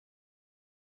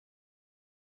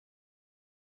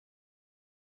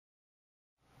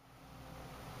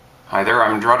Hi there,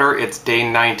 I'm Drudder. It's day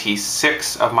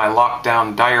 96 of my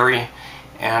lockdown diary,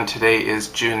 and today is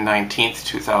June 19th,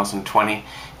 2020.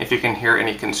 If you can hear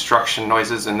any construction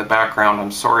noises in the background,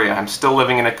 I'm sorry. I'm still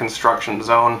living in a construction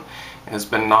zone. It has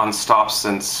been non-stop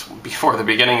since before the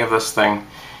beginning of this thing,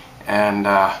 and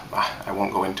I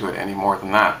won't go into it any more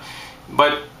than that.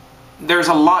 But there's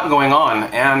a lot going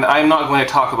on, and I'm not going to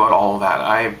talk about all of that.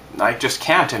 I just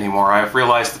can't anymore. I've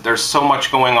realized that there's so much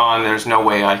going on, there's no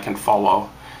way I can follow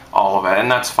all of it, and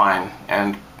that's fine.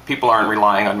 And people aren't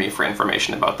relying on me for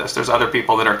information about this. There's other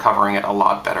people that are covering it a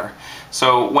lot better.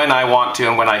 So when I want to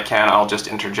and when I can, I'll just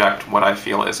interject what I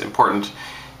feel is important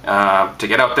to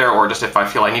get out there, or just if I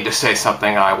feel I need to say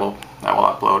something, I will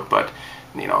upload. But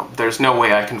you know, there's no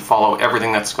way I can follow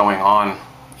everything that's going on,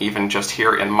 even just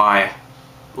here in my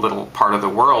little part of the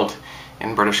world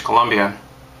in British Columbia.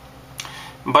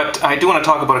 But I do want to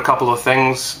talk about a couple of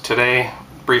things today,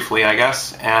 briefly I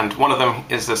guess, and one of them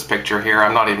is this picture here.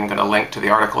 I'm not even going to link to the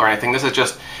article or anything. This is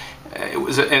just, it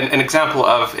was an example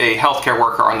of a healthcare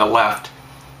worker on the left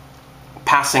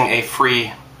passing a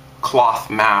free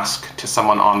cloth mask to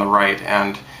someone on the right,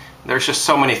 and there's just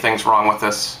so many things wrong with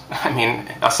this. I mean,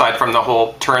 aside from the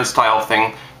whole turnstile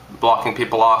thing, blocking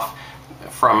people off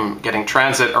from getting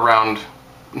transit around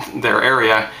their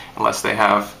area unless they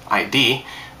have ID.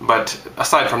 But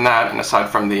aside from that, and aside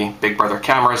from the Big Brother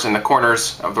cameras in the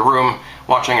corners of the room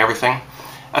watching everything,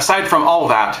 aside from all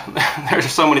that,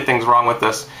 there's so many things wrong with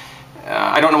this.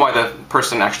 I don't know why the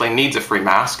person actually needs a free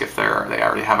mask if they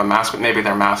already have a mask, but maybe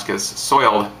their mask is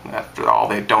soiled. After all,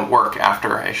 they don't work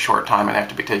after a short time and have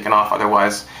to be taken off.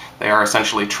 Otherwise, they are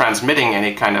essentially transmitting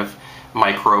any kind of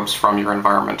microbes from your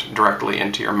environment directly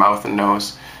into your mouth and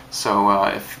nose. So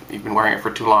if you've been wearing it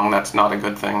for too long, that's not a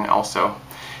good thing also.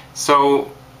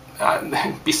 So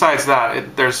besides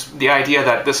that, there's the idea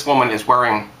that this woman is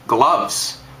wearing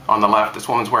gloves on the left. This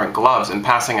woman's wearing gloves and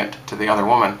passing it to the other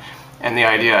woman. And the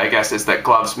idea, I guess, is that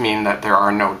gloves mean that there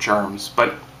are no germs.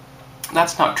 But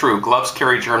that's not true. Gloves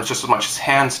carry germs just as much as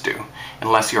hands do,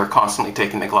 unless you're constantly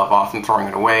taking the glove off and throwing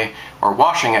it away or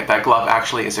washing it. That glove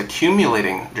actually is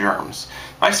accumulating germs.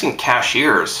 I've seen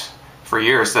cashiers for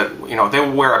years that, you know,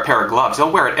 they'll wear a pair of gloves.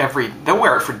 They'll wear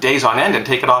it for days on end and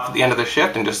take it off at the end of the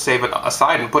shift and just save it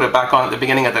aside and put it back on at the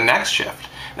beginning of the next shift.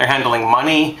 They're handling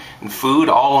money and food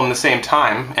all in the same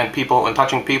time, and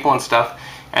touching people and stuff.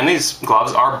 And these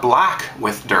gloves are black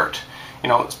with dirt. You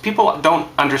know, people don't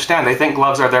understand. They think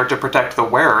gloves are there to protect the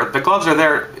wearer. The gloves are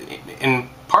there in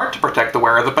part to protect the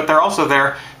wearer, but they're also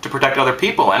there to protect other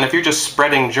people. And if you're just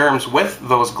spreading germs with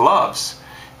those gloves,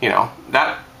 you know,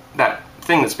 that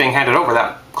thing that's being handed over,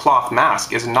 that cloth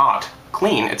mask, is not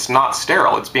clean. It's not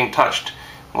sterile. It's being touched.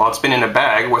 Well, it's been in a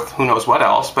bag with who knows what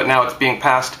else, but now it's being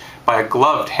passed by a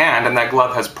gloved hand, and that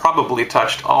glove has probably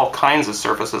touched all kinds of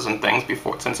surfaces and things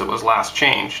since it was last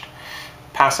changed.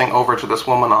 Passing over to this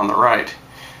woman on the right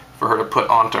for her to put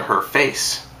onto her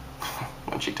face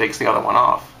when she takes the other one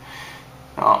off.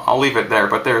 I'll leave it there,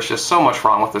 but there's just so much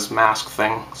wrong with this mask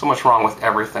thing, so much wrong with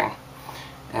everything.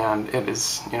 And it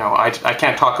is, you know, I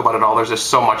can't talk about it all. There's just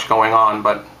so much going on,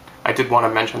 but I did want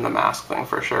to mention the mask thing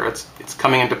for sure. It's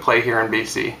coming into play here in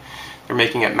BC. They're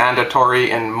making it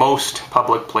mandatory in most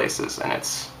public places, and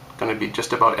it's going to be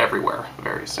just about everywhere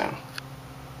very soon.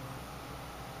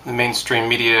 The mainstream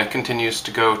media continues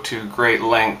to go to great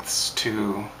lengths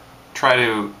to try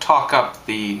to talk up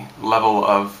the level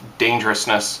of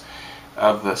dangerousness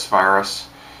of this virus.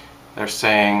 They're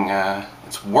saying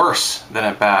it's worse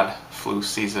than a bad flu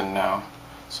season now.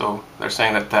 So they're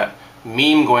saying that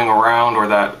meme going around, or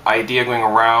that idea going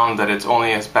around that it's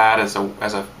only as bad as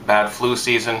a bad flu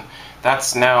season,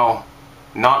 that's now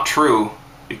not true,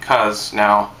 because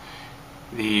now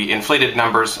the inflated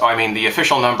numbers, the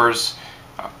official numbers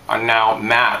are now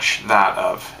match that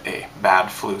of a bad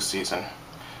flu season.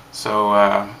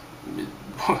 So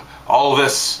all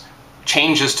this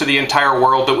changes to the entire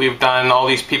world that we've done, all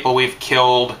these people we've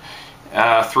killed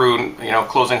through, you know,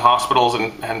 closing hospitals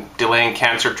and delaying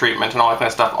cancer treatment and all that kind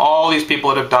of stuff. All these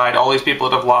people that have died, all these people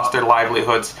that have lost their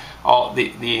livelihoods, all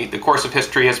the course of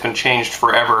history has been changed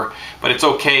forever. But it's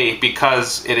okay,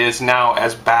 because it is now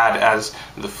as bad as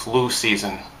the flu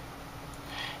season.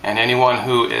 And anyone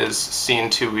who is seen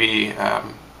to be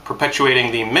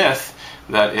perpetuating the myth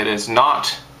that it is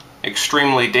not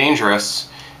extremely dangerous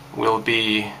will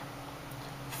be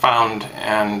found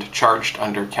and charged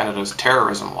under Canada's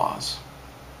terrorism laws.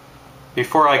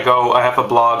 Before I go, I have a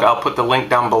blog. I'll put the link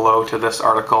down below to this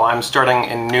article. I'm starting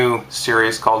a new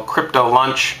series called Crypto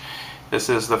Lunch. This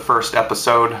is the first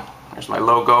episode. There's my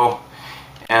logo.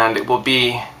 And it will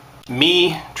be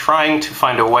me trying to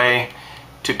find a way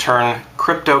to turn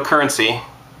cryptocurrency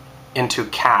into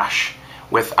cash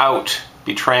without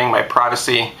betraying my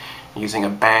privacy, using a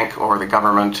bank or the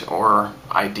government or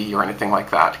ID or anything like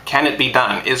that? Can it be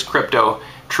done? Is crypto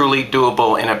truly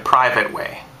doable in a private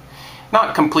way?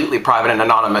 Not completely private and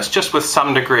anonymous, just with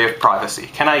some degree of privacy.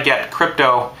 Can I get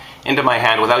crypto into my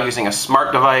hand without using a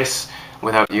smart device,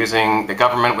 without using the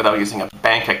government, without using a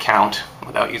bank account,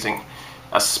 without using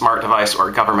a smart device or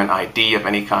a government ID of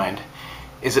any kind?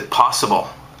 Is it possible?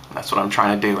 That's what I'm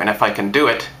trying to do. And if I can do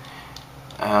it,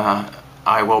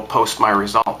 I will post my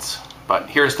results. But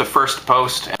here's the first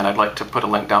post, and I'd like to put a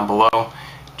link down below.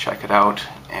 Check it out,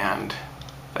 and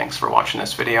thanks for watching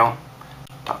this video.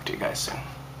 Talk to you guys soon.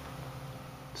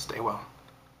 Stay well.